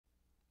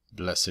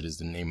Blessed is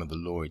the name of the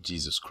Lord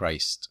Jesus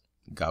Christ.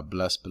 God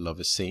bless,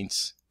 beloved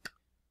saints.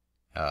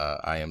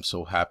 I am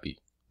so happy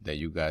that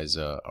you guys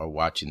are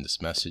watching this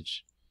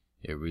message.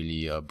 It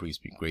really brings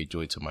me great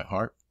joy to my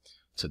heart.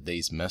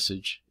 Today's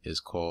message is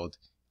called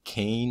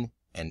Cain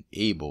and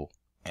Abel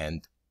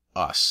and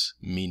Us,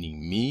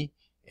 meaning me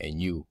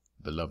and you,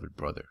 beloved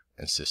brother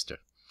and sister.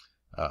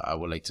 I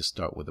would like to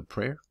start with a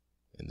prayer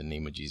in the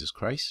name of Jesus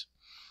Christ.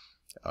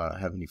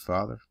 Heavenly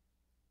Father,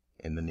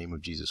 in the name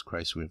of Jesus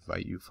Christ, we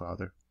invite you,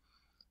 Father,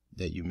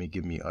 that you may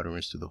give me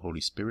utterance to the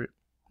Holy Spirit,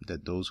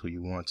 that those who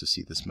you want to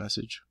see this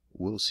message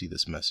will see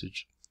this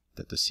message,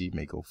 that the seed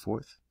may go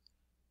forth,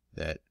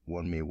 that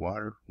one may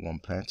water, one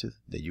planteth,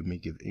 that you may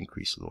give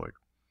increase, Lord,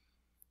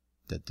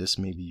 that this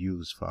may be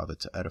used, Father,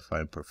 to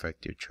edify and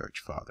perfect your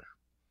church, Father,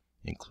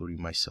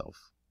 including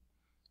myself.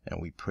 And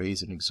we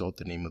praise and exalt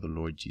the name of the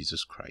Lord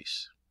Jesus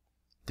Christ.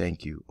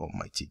 Thank you,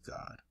 Almighty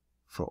God,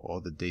 for all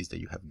the days that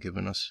you have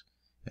given us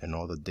and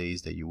all the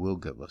days that you will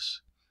give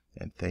us.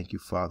 And thank you,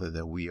 Father,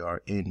 that we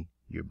are in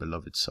your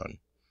beloved Son,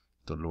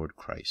 the Lord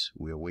Christ.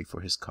 We await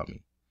for his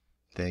coming.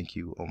 Thank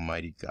you,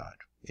 Almighty God,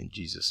 in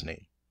Jesus'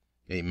 name.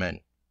 Amen.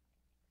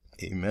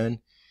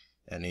 Amen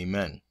and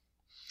amen.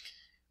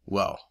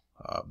 Well,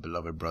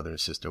 beloved brother and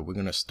sister, we're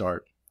going to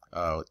start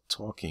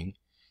talking,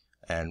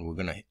 and we're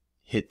going to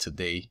hit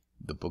today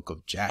the book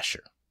of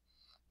Jasher.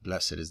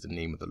 Blessed is the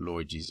name of the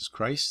Lord Jesus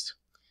Christ.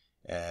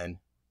 And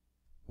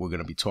we're going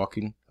to be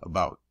talking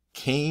about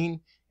Cain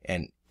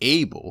and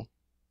Abel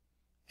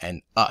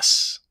and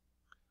us.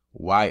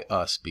 Why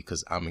us?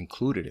 Because I'm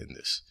included in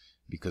this.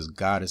 Because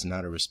God is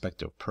not a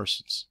respecter of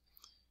persons.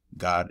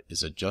 God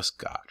is a just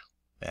God.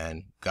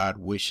 And God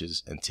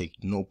wishes and takes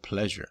no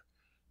pleasure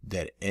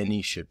that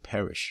any should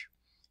perish.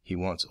 He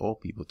wants all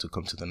people to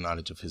come to the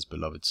knowledge of his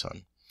beloved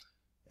Son.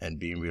 And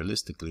being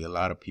realistically, a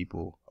lot of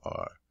people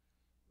are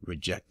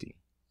rejecting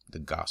the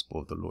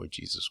gospel of the Lord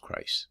Jesus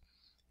Christ.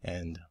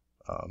 And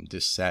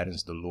this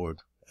saddens the Lord,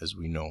 as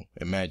we know.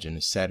 Imagine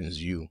it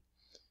saddens you.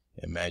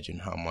 Imagine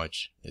how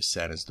much it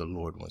saddens the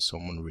Lord when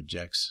someone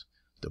rejects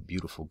the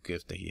beautiful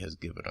gift that he has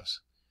given us,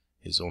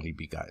 his only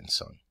begotten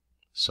Son.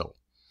 So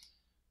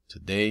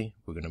today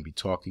we're going to be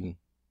talking,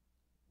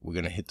 we're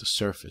going to hit the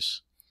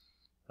surface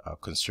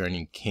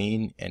concerning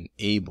Cain and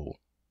Abel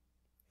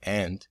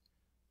and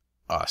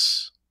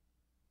us,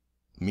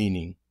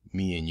 meaning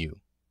me and you.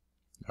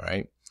 All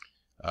right.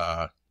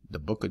 The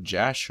book of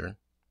Jasher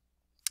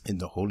in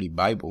the Holy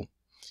Bible,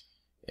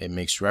 it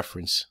makes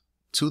reference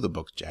to the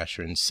book of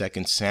Jasher in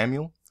 2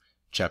 Samuel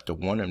chapter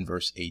 1 and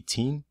verse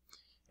 18,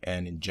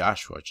 and in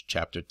Joshua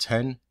chapter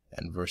 10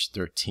 and verse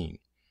 13.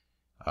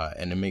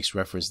 And it makes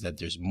reference that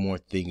there's more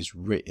things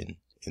written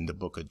in the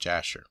book of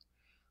Jasher.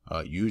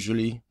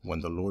 Usually when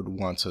the Lord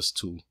wants us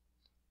to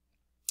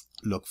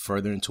look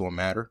further into a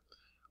matter,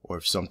 or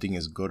if something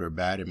is good or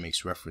bad, it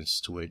makes reference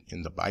to it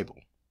in the Bible.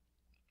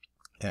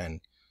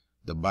 And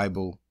the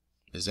Bible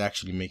is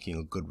actually making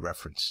a good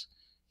reference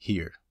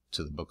here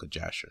to the book of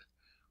Jasher.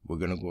 We're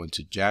going to go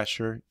into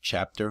Jasher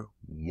chapter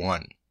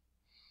 1.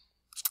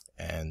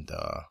 And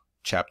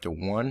chapter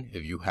 1,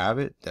 if you have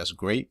it, that's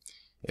great.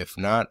 If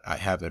not, I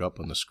have it up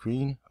on the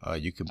screen.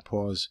 You can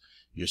pause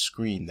your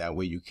screen. That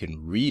way you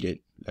can read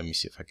it. Let me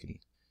see if I can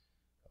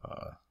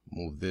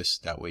move this.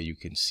 That way you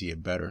can see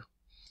it better.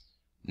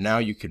 Now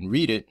you can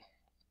read it,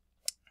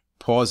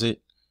 pause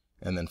it,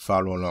 and then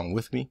follow along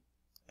with me.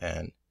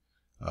 And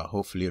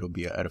hopefully it'll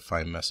be an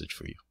edifying message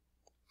for you.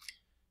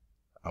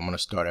 I'm going to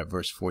start at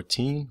verse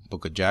 14,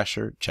 book of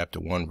Jasher, chapter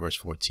 1, verse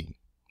 14,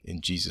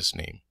 in Jesus'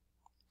 name.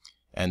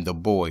 And the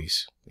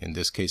boys, in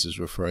this case is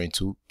referring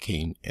to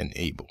Cain and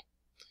Abel.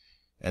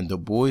 And the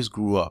boys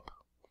grew up,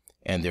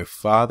 and their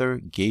father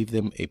gave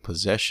them a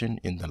possession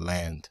in the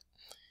land.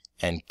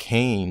 And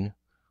Cain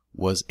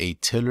was a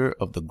tiller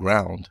of the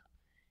ground,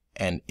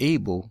 and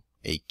Abel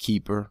a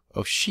keeper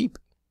of sheep.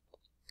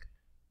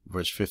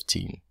 Verse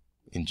 15,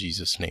 in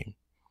Jesus' name.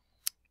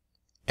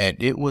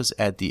 And it was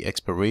at the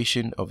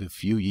expiration of a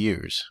few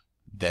years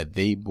that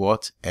they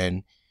brought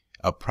an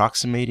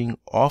approximating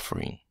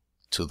offering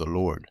to the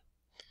Lord.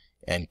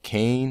 And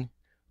Cain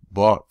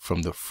bought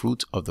from the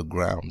fruit of the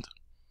ground,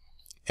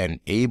 and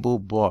Abel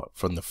bought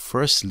from the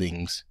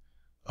firstlings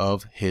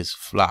of his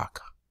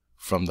flock,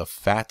 from the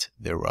fat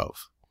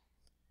thereof.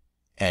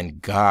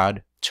 And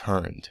God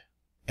turned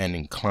and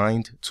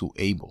inclined to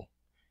Abel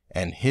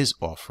and his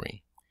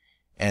offering,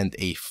 and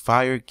a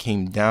fire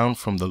came down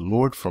from the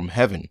Lord from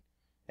heaven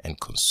and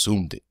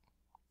consumed it.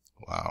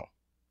 Wow.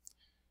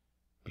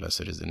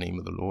 Blessed is the name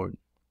of the Lord.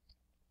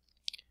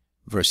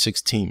 Verse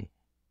 16.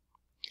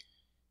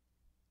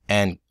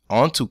 And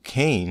unto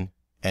Cain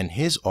and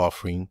his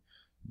offering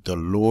the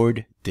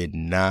Lord did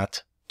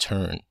not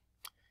turn,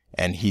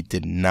 and he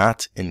did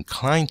not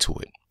incline to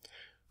it,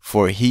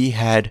 for he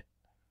had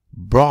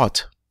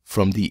brought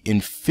from the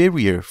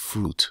inferior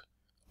fruit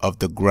of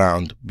the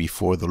ground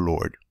before the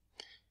Lord.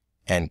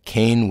 And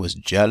Cain was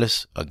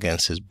jealous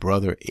against his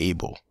brother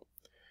Abel.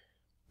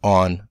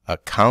 On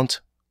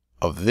account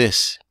of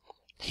this,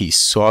 he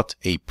sought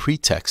a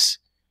pretext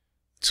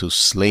to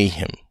slay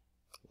him.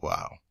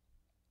 Wow.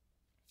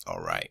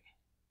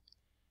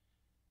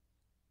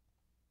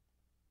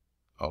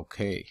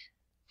 Okay.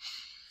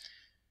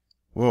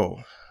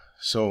 Whoa.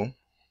 So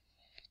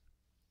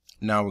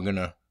now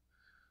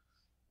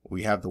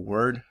we have the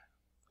word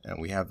and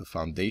we have the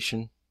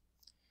foundation.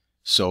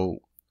 So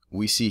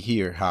we see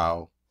here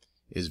how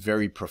it's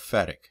very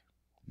prophetic,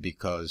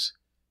 because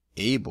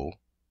Abel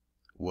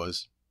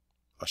was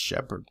a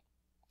shepherd.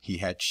 He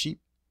had sheep.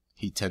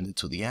 He tended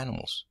to the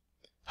animals.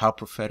 How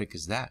prophetic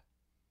is that?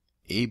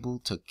 Abel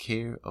took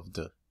care of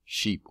the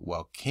sheep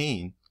while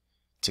Cain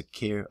took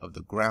care of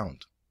the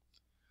ground.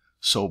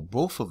 So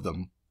both of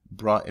them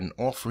brought an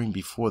offering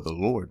before the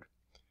Lord,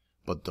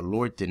 but the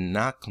Lord did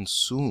not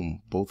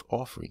consume both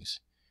offerings.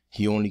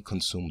 He only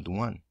consumed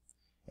one.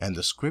 And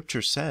the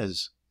scripture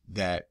says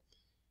that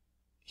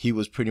he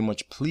was pretty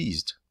much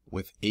pleased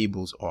with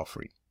Abel's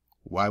offering.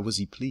 Why was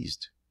he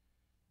pleased?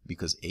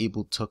 Because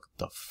Abel took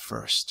the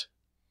first.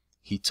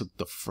 He took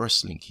the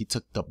firstling. He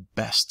took the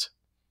best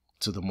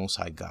to the Most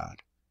High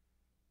God.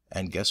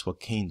 And guess what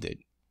Cain did?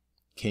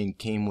 Cain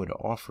came with an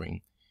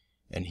offering,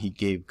 and he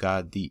gave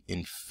God the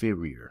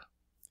inferior.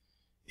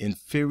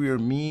 Inferior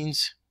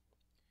means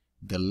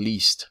the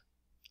least,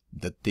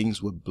 the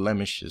things with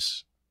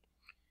blemishes.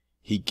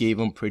 He gave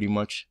him pretty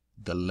much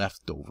the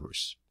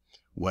leftovers.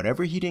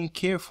 Whatever he didn't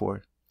care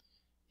for,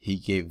 he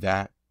gave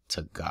that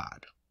to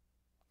God.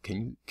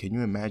 Can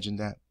you imagine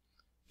that?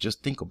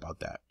 Just think about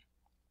that,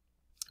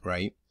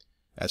 right?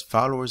 As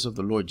followers of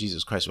the Lord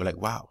Jesus Christ, we're like,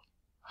 wow,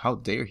 how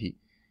dare he?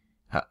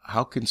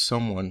 How can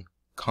someone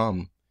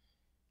come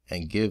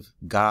and give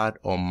God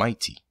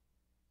Almighty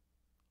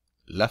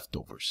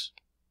leftovers?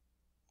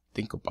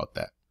 Think about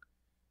that.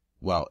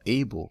 While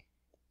Abel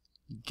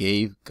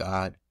gave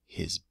God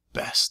his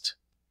best,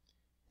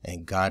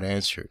 and God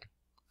answered.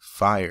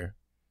 Fire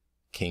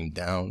came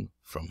down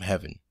from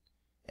heaven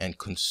and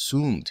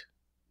consumed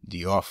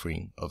the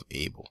offering of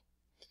Abel,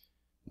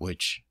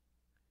 which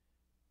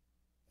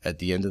at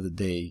the end of the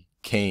day,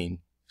 Cain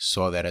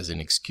saw that as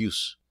an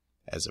excuse,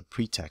 as a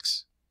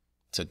pretext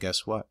to,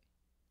 guess what?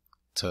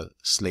 To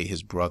slay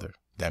his brother.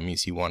 That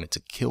means he wanted to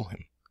kill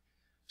him.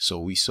 So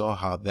we saw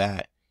how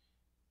that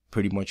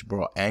pretty much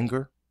brought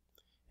anger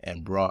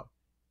and brought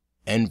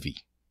envy,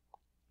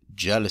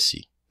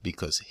 jealousy,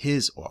 because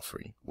his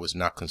offering was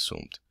not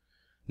consumed.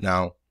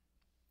 Now,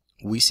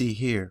 we see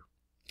here,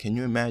 can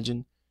you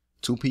imagine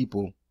two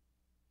people?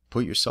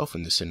 Put yourself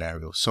in this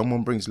scenario.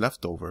 Someone brings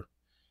leftover,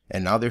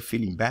 and now they're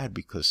feeling bad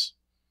because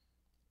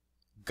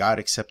God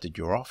accepted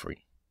your offering.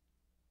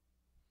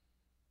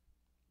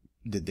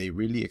 Did they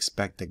really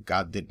expect that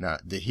God did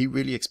not? Did he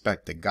really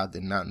expect that God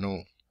did not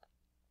know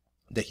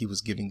that he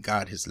was giving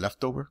God his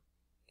leftover?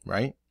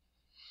 Right?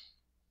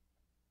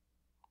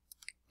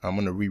 I'm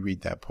going to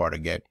reread that part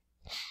again.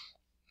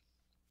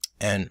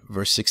 And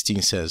verse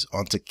 16 says,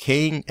 unto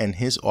Cain and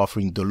his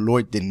offering the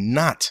Lord did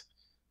not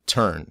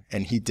turn,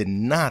 and he did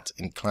not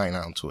incline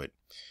unto it,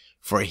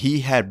 for he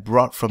had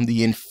brought from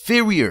the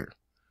inferior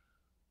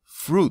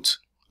fruit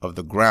of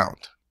the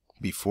ground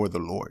before the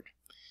Lord.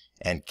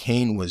 And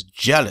Cain was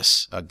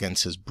jealous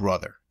against his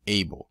brother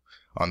Abel.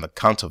 On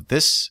account of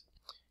this,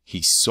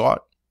 he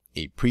sought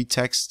a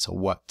pretext to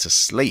what? To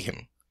slay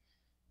him,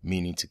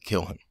 meaning to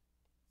kill him.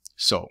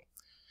 So,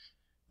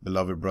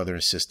 beloved brother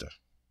and sister,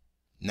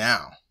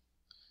 now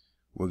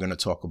we're going to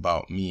talk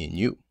about me and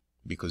you,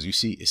 because you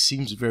see, it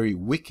seems very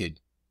wicked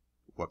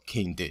what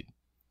Cain did.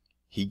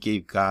 He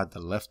gave God the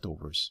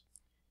leftovers,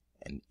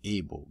 and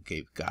Abel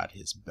gave God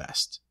his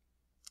best.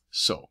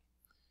 So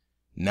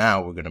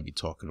now we're going to be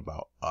talking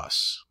about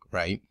us,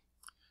 right?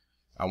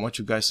 I want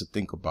you guys to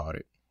think about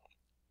it.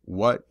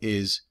 What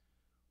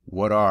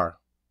are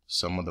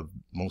some of the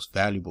most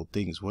valuable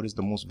things? What is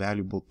the most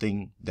valuable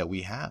thing that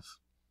we have?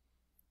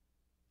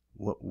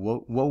 What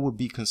would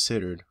be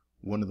considered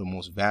one of the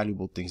most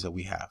valuable things that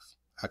we have?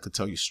 I could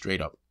tell you straight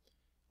up,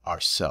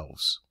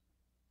 ourselves.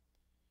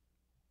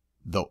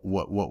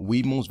 What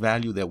we most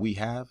value that we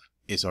have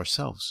is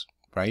ourselves,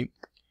 right?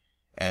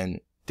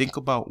 And think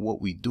about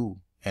what we do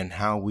and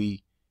how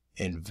we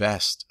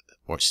invest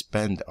or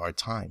spend our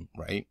time,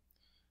 right?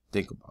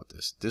 Think about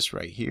this. This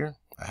right here,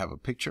 I have a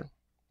picture.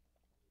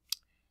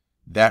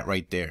 That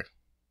right there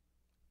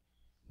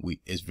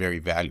is very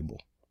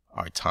valuable.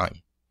 Our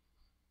time.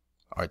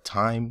 Our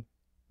time,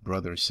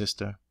 brother and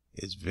sister,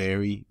 is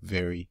very,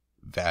 very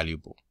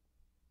valuable.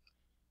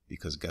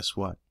 Because guess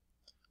what?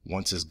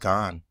 Once it's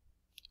gone,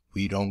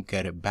 we don't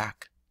get it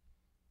back.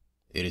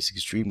 It is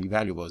extremely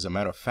valuable. As a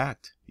matter of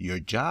fact, your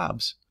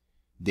jobs,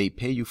 they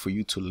pay you for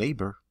you to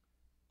labor,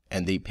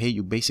 and they pay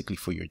you basically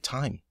for your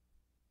time.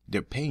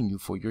 They're paying you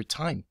for your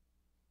time,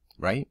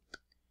 right?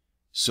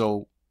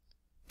 So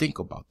think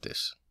about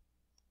this.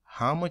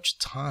 How much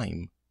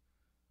time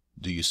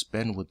do you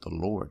spend with the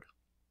Lord?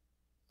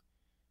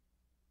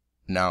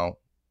 Now,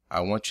 I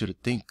want you to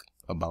think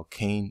about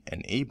Cain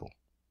and Abel.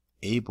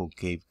 Abel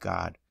gave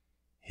God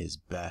his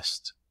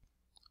best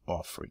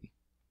offering,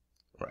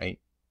 right?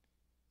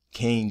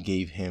 Cain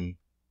gave him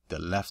the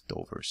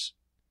leftovers.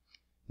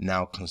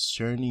 Now,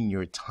 concerning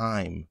your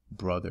time,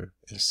 brother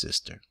and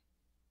sister,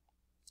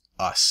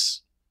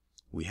 us,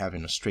 we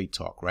having a straight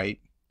talk, right?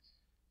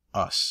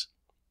 Us,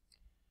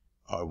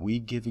 Are we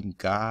giving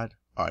God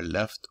our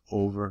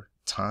leftover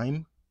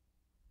time?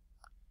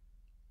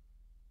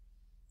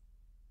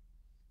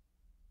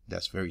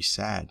 That's very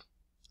sad,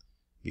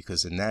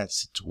 because in that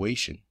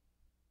situation,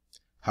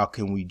 how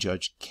can we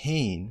judge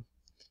Cain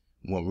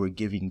when we're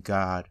giving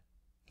God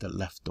the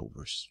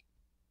leftovers?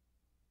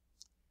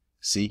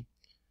 See,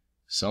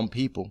 some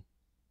people,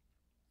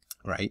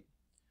 right?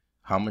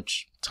 How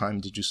much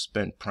time did you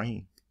spend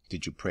praying?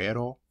 Did you pray at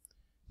all?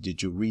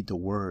 Did you read the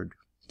word?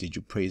 Did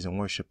you praise and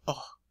worship?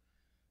 Oh,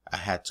 I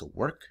had to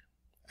work.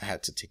 I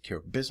had to take care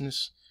of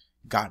business.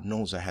 God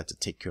knows I had to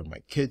take care of my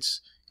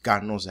kids.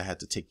 God knows I had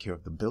to take care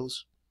of the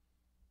bills.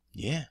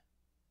 Yeah,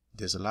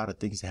 there's a lot of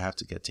things that have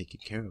to get taken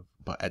care of.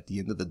 But at the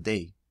end of the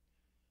day,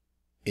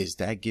 is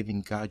that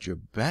giving God your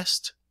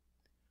best?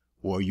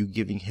 Or are you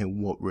giving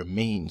him what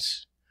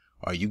remains?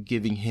 Are you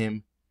giving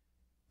him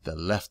the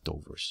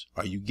leftovers?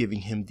 Are you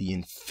giving him the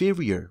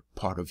inferior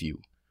part of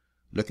you?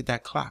 Look at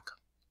that clock.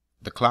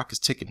 The clock is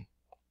ticking.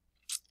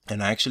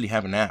 And I actually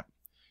have an app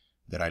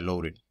that I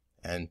loaded.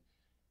 And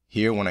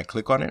here, when I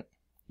click on it,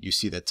 you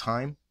see that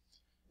time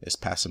is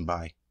passing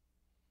by.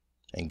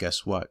 And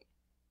guess what?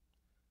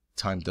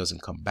 Time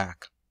doesn't come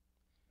back.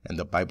 And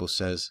the Bible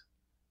says,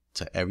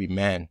 to every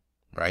man,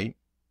 right,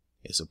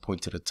 is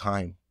appointed a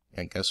time.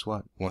 And guess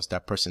what? Once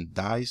that person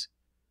dies,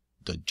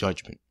 the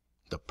judgment.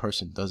 The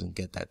person doesn't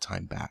get that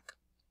time back.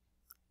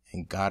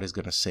 And God is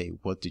going to say,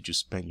 what did you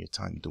spend your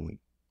time doing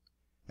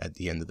at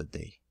the end of the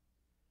day?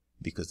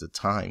 Because the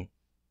time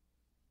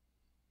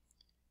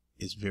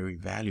is very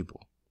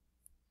valuable.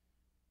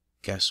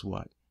 Guess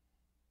what?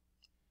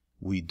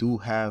 We do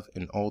have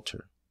an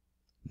altar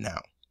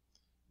now,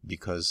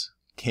 because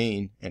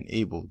Cain and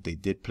Abel, they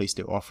did place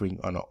their offering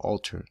on an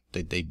altar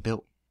that they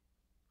built,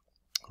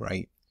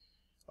 right?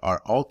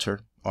 Our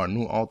altar, our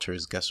new altar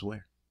is, guess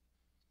where?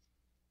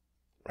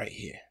 Right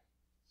here.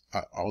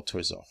 Our altar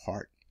is a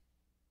heart.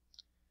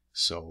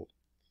 So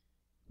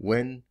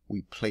when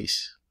we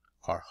place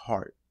our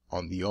heart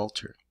on the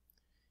altar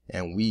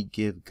and we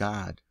give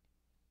God,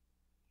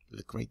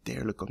 look right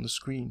there, look on the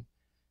screen,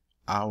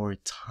 our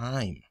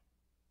time.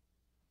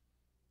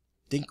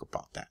 Think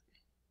about that.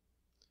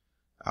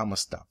 I'm gonna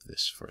stop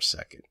this for a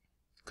second,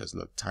 because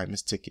look, time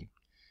is ticking.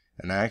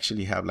 And I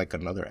actually have like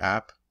another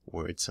app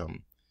where it's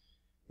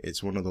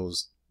one of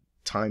those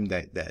time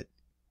that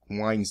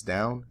winds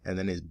down, and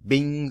then it's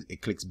bing,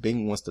 it clicks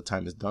bing once the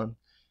time is done.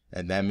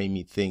 And that made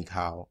me think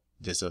how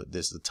there's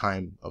a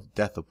time of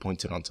death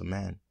appointed unto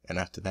man, and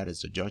after that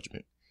is the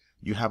judgment.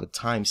 You have a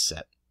time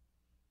set.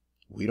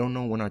 We don't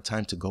know when our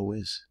time to go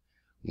is.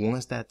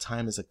 Once that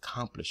time is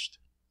accomplished,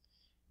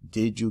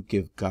 did you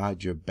give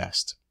God your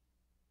best?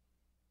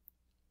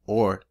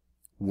 Or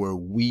were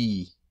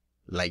we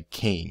like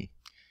Cain?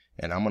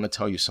 And I'm going to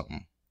tell you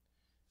something,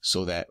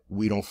 so that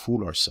we don't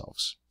fool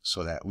ourselves,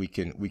 so that we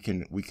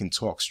can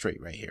talk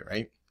straight right here,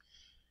 right?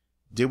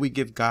 Did we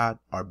give God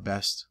our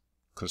best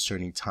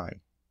concerning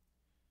time?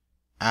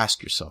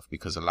 Ask yourself,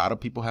 because a lot of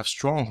people have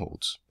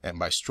strongholds, and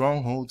by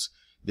strongholds,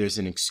 there's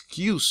an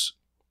excuse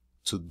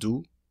to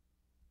do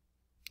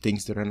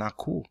things that are not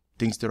cool,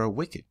 things that are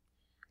wicked,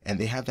 and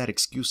they have that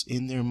excuse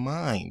in their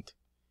mind.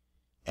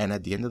 And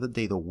at the end of the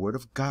day, the word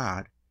of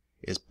God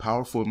is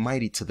powerful and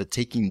mighty to the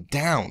taking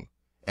down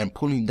and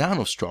pulling down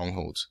of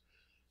strongholds.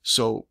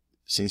 So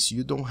since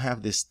you don't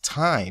have this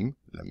time,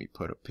 let me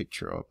put a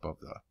picture up of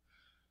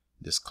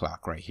this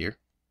clock right here.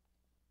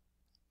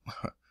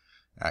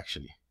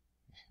 Actually,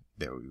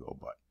 there we go,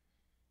 but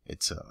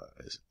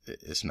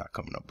it's not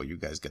coming up, but you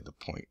guys get the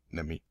point.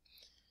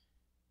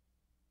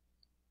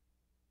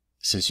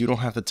 Since you don't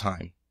have the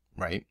time,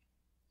 right?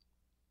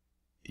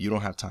 You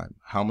don't have time.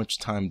 How much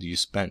time do you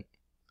spend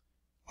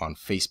on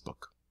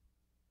Facebook?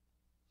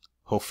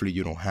 Hopefully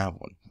you don't have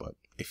one, but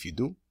if you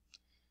do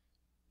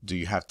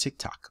you have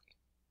TikTok?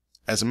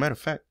 As a matter of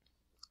fact,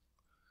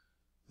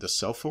 the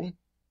cell phone,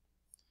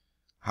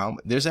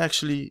 there's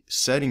actually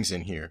settings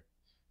in here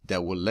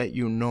that will let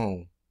you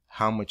know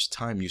how much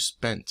time you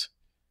spent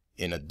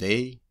in a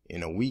day,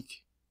 in a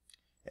week.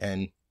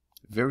 And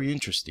very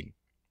interesting,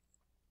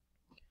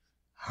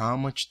 how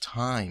much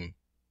time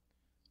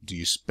do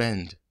you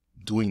spend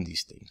doing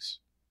these things,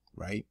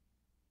 right?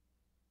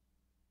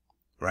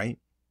 Right?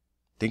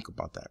 Think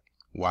about that.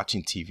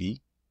 Watching TV,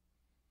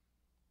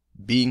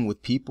 being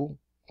with people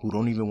who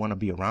don't even want to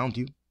be around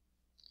you,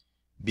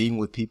 being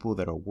with people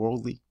that are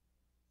worldly,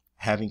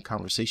 having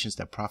conversations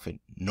that profit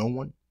no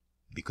one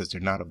because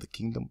they're not of the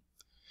kingdom.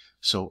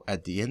 So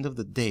at the end of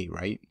the day,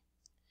 right,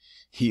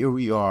 here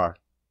we are,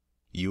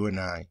 you and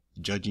I,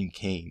 judging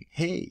Cain.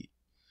 Hey,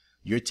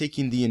 you're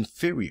taking the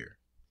inferior.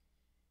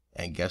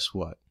 And guess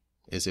what?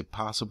 Is it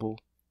possible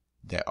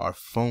that our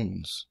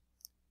phones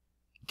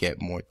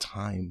get more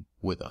time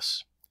with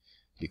us?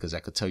 Because I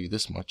could tell you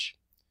this much.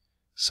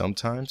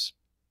 Sometimes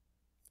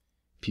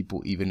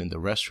people, even in the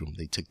restroom,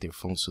 they take their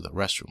phones to the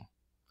restroom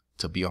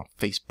to be on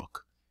Facebook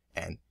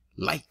and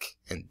like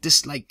and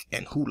dislike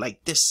and who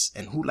like this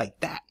and who like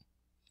that.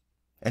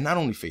 And not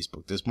only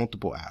Facebook, there's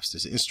multiple apps.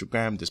 There's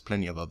Instagram, there's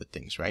plenty of other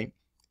things, right?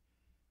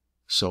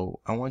 So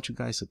I want you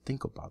guys to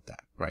think about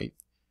that, right?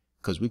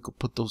 because we could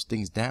put those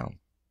things down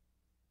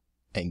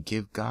and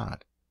give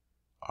God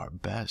our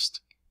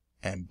best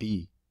and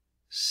be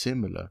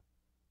similar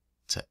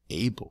to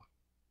Abel,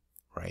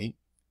 right?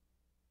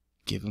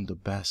 Give him the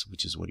best,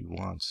 which is what he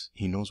wants.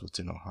 He knows what's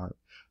in our heart.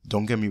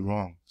 Don't get me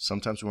wrong.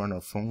 Sometimes we're on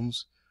our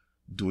phones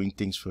doing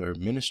things for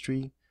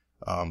ministry,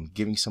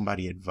 giving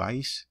somebody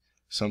advice.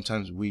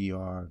 Sometimes we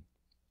are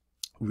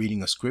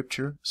reading a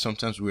scripture.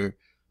 Sometimes we're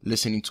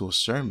listening to a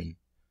sermon.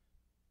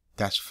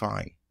 That's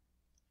fine.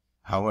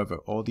 However,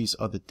 all these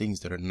other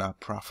things that are not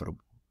profitable,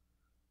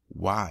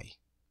 why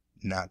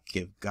not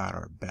give God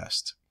our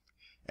best?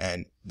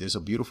 And there's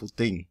a beautiful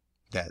thing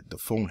that the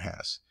phone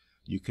has.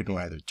 You can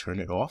either turn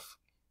it off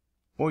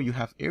or you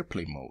have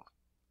airplane mode.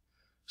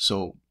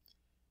 So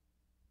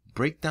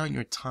break down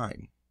your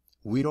time.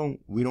 We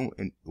don't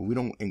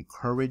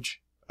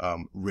encourage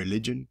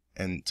religion,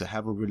 and to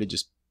have a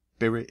religious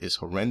spirit is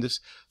horrendous.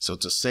 So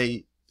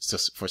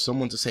for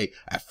someone to say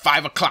at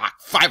 5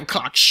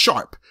 o'clock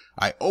sharp,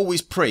 I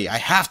always pray, I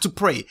have to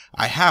pray,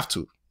 I have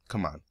to.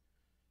 Come on.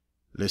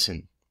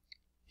 Listen,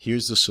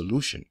 here's the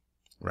solution,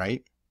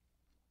 right?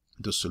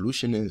 The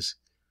solution is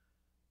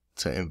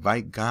to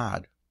invite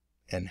God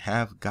and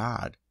have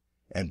God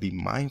and be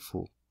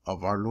mindful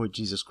of our Lord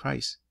Jesus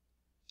Christ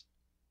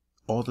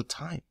all the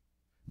time.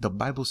 The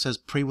Bible says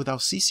pray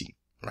without ceasing,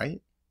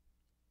 right?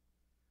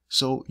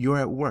 So you're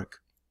at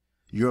work.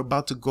 You're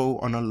about to go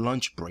on a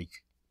lunch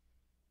break.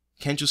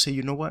 Can't you say,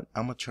 you know what?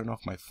 I'm going to turn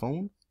off my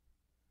phone.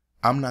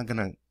 I'm not going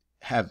to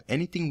have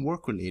anything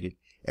work related.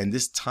 And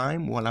this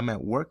time while I'm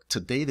at work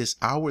today, this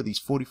hour, these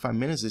 45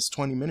 minutes, this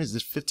 20 minutes,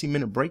 this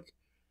 15-minute break,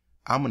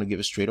 I'm going to give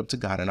it straight up to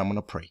God and I'm going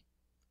to pray.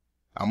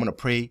 I'm going to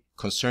pray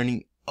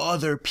concerning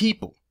other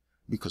people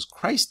because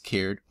Christ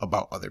cared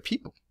about other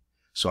people.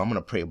 So I'm going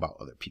to pray about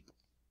other people,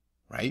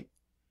 right?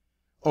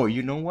 Or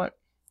you know what?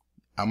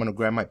 I'm going to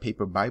grab my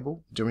paper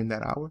Bible during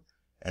that hour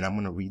and I'm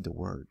going to read the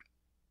word.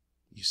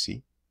 You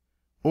see?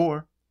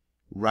 Or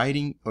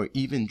riding or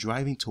even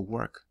driving to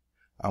work,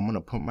 I'm going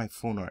to put my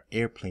phone on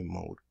airplane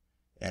mode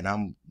and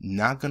I'm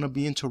not going to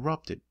be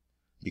interrupted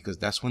because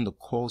that's when the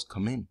calls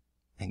come in.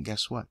 And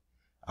guess what?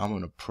 I'm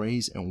going to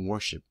praise and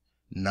worship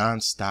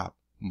nonstop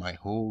my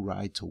whole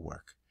ride to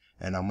work.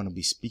 And I'm going to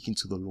be speaking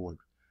to the Lord.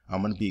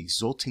 I'm going to be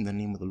exalting the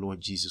name of the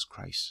Lord Jesus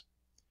Christ.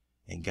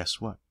 And guess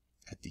what?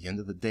 At the end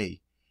of the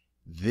day,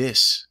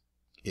 this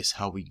is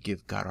how we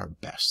give God our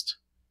best.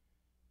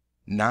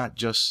 Not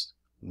just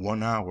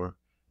 1 hour,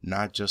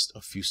 not just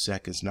a few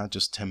seconds, not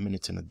just 10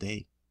 minutes in a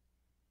day,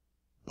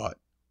 but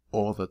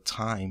all the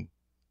time,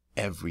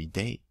 every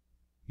day.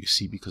 You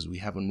see, because we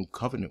have a new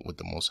covenant with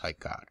the Most High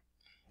God.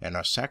 And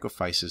our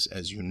sacrifices,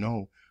 as you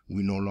know,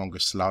 we no longer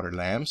slaughter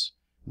lambs.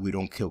 We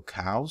don't kill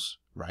cows,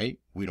 right?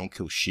 We don't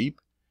kill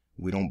sheep.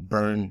 We don't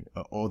burn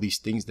all these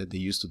things that they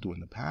used to do in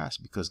the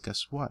past. Because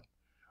guess what?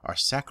 Our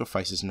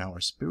sacrifices now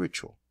are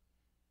spiritual.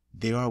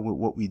 They are with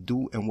what we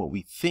do and what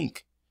we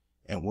think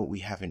and what we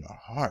have in our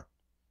heart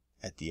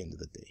at the end of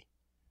the day.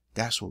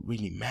 That's what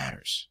really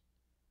matters.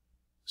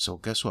 So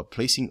guess what?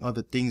 Placing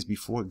other things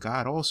before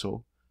God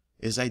also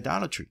is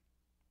idolatry.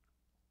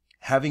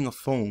 Having a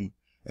phone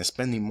and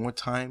spending more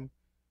time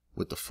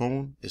with the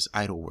phone is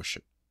idol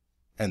worship.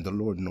 And the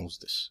Lord knows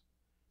this.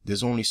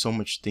 There's only so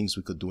much things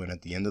we could do. And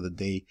at the end of the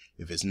day,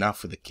 if it's not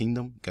for the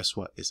kingdom, guess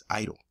what? It's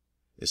idol.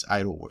 It's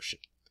idol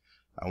worship.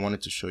 I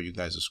wanted to show you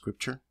guys a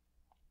scripture.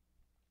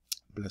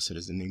 Blessed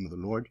is the name of the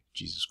Lord,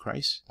 Jesus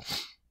Christ.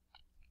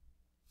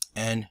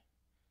 And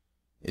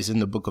it's in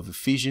the book of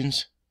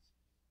Ephesians,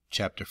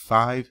 chapter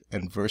 5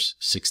 and verse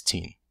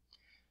 16.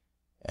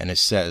 And it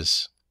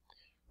says,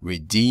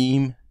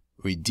 redeeming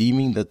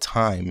the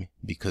time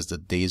because the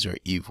days are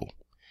evil.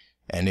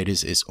 And it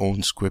is its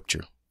own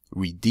scripture.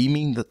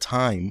 Redeeming the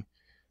time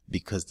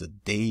because the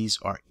days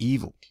are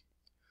evil.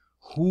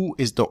 Who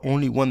is the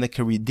only one that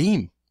can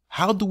redeem?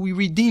 How do we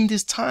redeem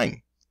this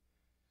time?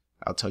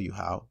 I'll tell you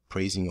how.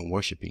 Praising and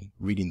worshiping,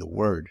 reading the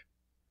word,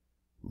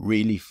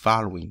 really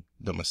following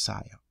the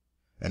Messiah.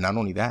 And not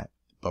only that,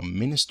 but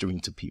ministering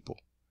to people,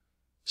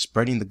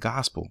 spreading the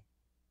gospel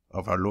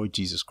of our Lord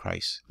Jesus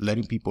Christ,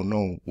 letting people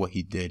know what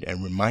he did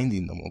and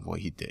reminding them of what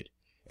he did,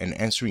 and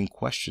answering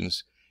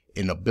questions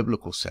in a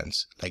biblical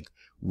sense, like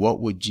what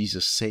would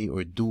Jesus say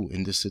or do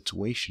in this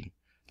situation,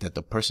 that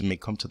the person may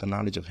come to the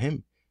knowledge of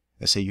him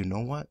and say, you know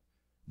what,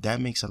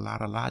 that makes a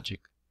lot of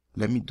logic.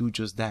 Let me do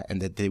just that.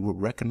 And that they will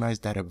recognize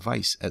that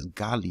advice as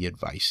godly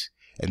advice,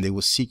 and they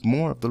will seek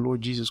more of the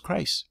Lord Jesus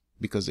Christ,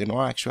 because in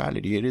all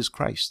actuality, it is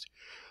Christ.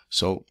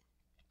 So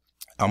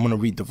I'm going to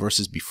read the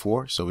verses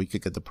before so we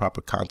could get the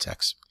proper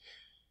context.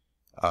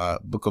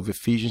 Book of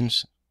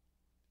Ephesians,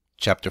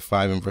 chapter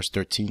 5 and verse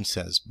 13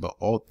 says, but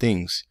all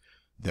things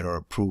that are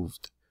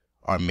approved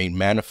are made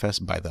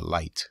manifest by the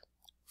light.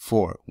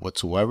 For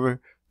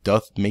whatsoever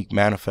doth make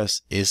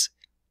manifest is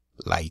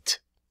light.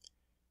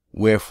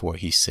 Wherefore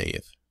he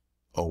saith,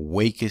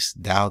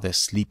 awakest thou that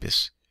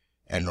sleepest,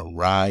 and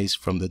arise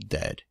from the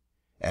dead,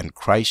 and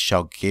Christ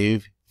shall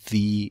give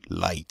thee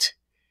light.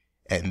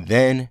 And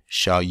then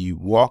shall ye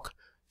walk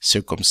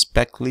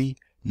circumspectly,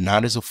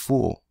 not as a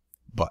fool,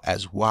 but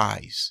as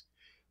wise,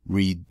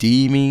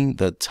 redeeming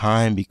the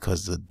time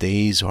because the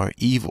days are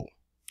evil.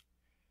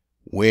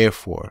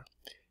 Wherefore,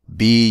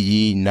 be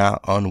ye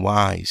not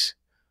unwise,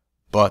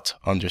 but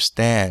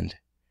understand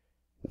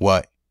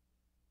what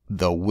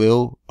the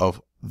will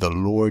of the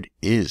Lord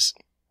is.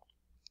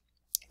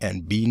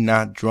 And be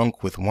not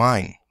drunk with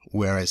wine,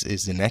 whereas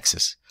is in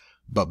excess,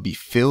 but be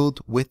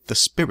filled with the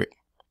Spirit.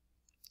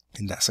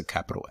 And that's a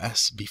capital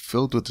S. Be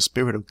filled with the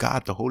Spirit of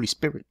God, the Holy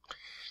Spirit.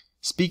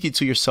 Speaking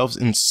to yourselves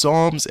in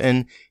psalms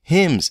and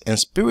hymns and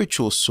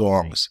spiritual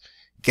songs.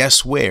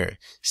 Guess where?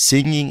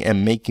 Singing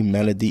and making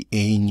melody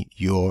in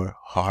your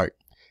heart,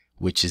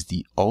 which is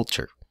the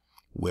altar,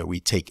 where we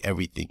take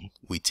everything.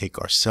 We take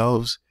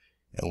ourselves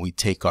and we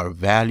take our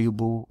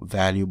valuable,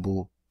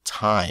 valuable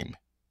time.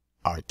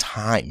 Our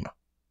time.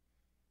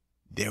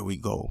 There we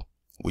go.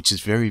 Which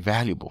is very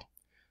valuable.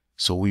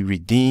 So we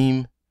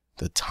redeem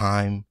the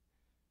time.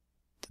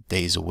 The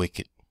days are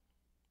wicked.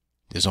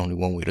 There's only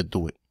one way to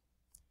do it.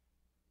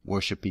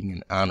 Worshiping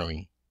and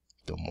honoring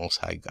the Most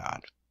High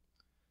God.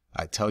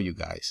 I tell you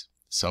guys,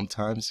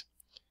 sometimes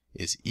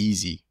it's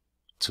easy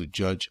to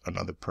judge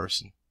another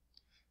person.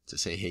 To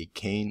say, hey,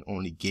 Cain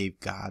only gave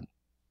God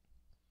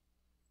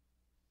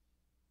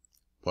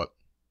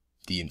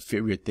the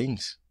inferior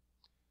things.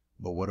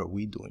 But what are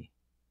we doing?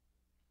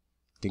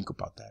 Think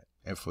about that.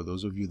 And for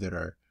those of you that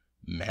are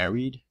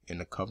married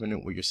in a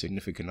covenant with your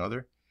significant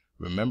other,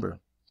 remember,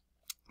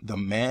 the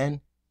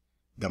man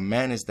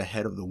is the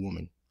head of the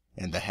woman,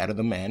 and the head of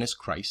the man is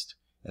Christ,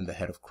 and the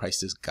head of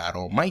Christ is God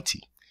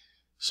Almighty.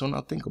 So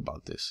now think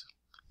about this.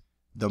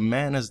 The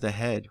man as the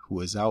head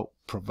who is out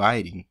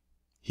providing,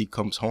 he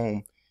comes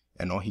home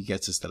and all he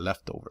gets is the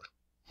leftover.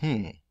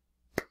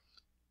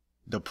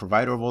 The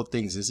provider of all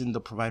things, isn't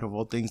the provider of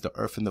all things the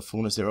earth and the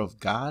fullness thereof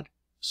God?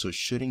 So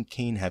shouldn't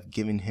Cain have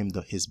given him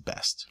his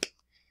best?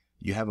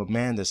 You have a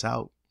man that's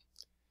out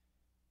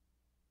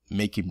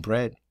making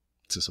bread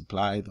to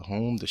supply the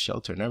home, the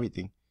shelter and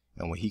everything.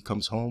 And when he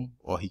comes home,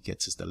 all he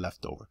gets is the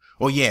leftover.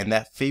 Oh yeah, and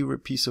that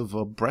favorite piece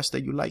of breast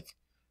that you like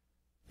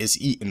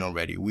is eaten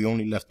already. We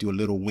only left you a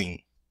little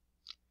wing.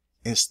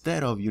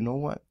 Instead of, you know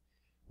what?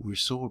 We're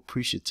so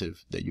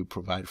appreciative that you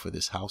provide for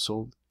this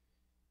household.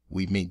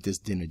 We made this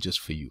dinner just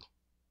for you.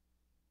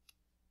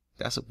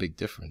 That's a big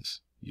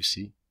difference, you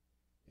see.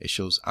 It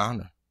shows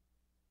honor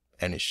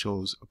and it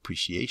shows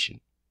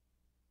appreciation.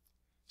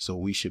 So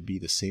we should be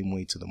the same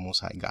way to the Most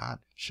High God,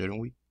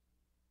 shouldn't we?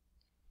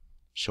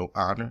 Show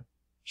honor,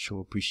 show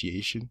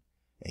appreciation,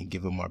 and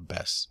give him our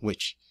best,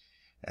 which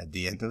at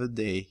the end of the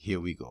day, here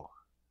we go.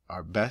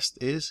 Our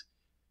best is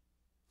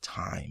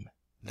time.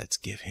 Let's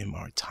give him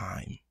our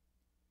time.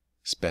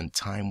 Spend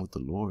time with the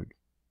Lord.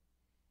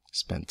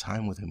 Spend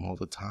time with him all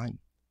the time.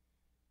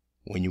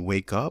 When you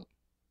wake up,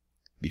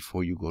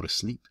 before you go to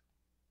sleep,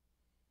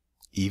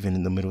 even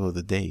in the middle of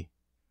the day,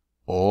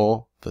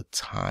 all the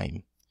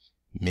time,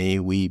 may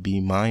we be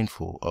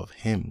mindful of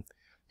him.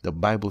 The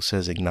Bible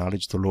says,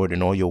 acknowledge the Lord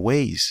in all your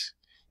ways,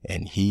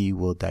 and he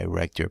will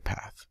direct your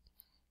path.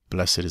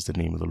 Blessed is the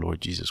name of the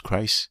Lord Jesus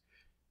Christ.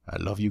 I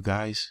love you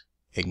guys.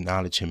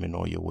 Acknowledge him in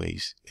all your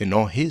ways, in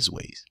all his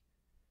ways,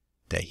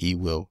 that he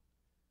will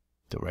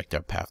direct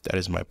our path. That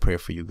is my prayer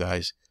for you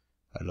guys.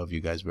 I love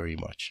you guys very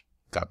much.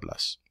 God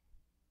bless.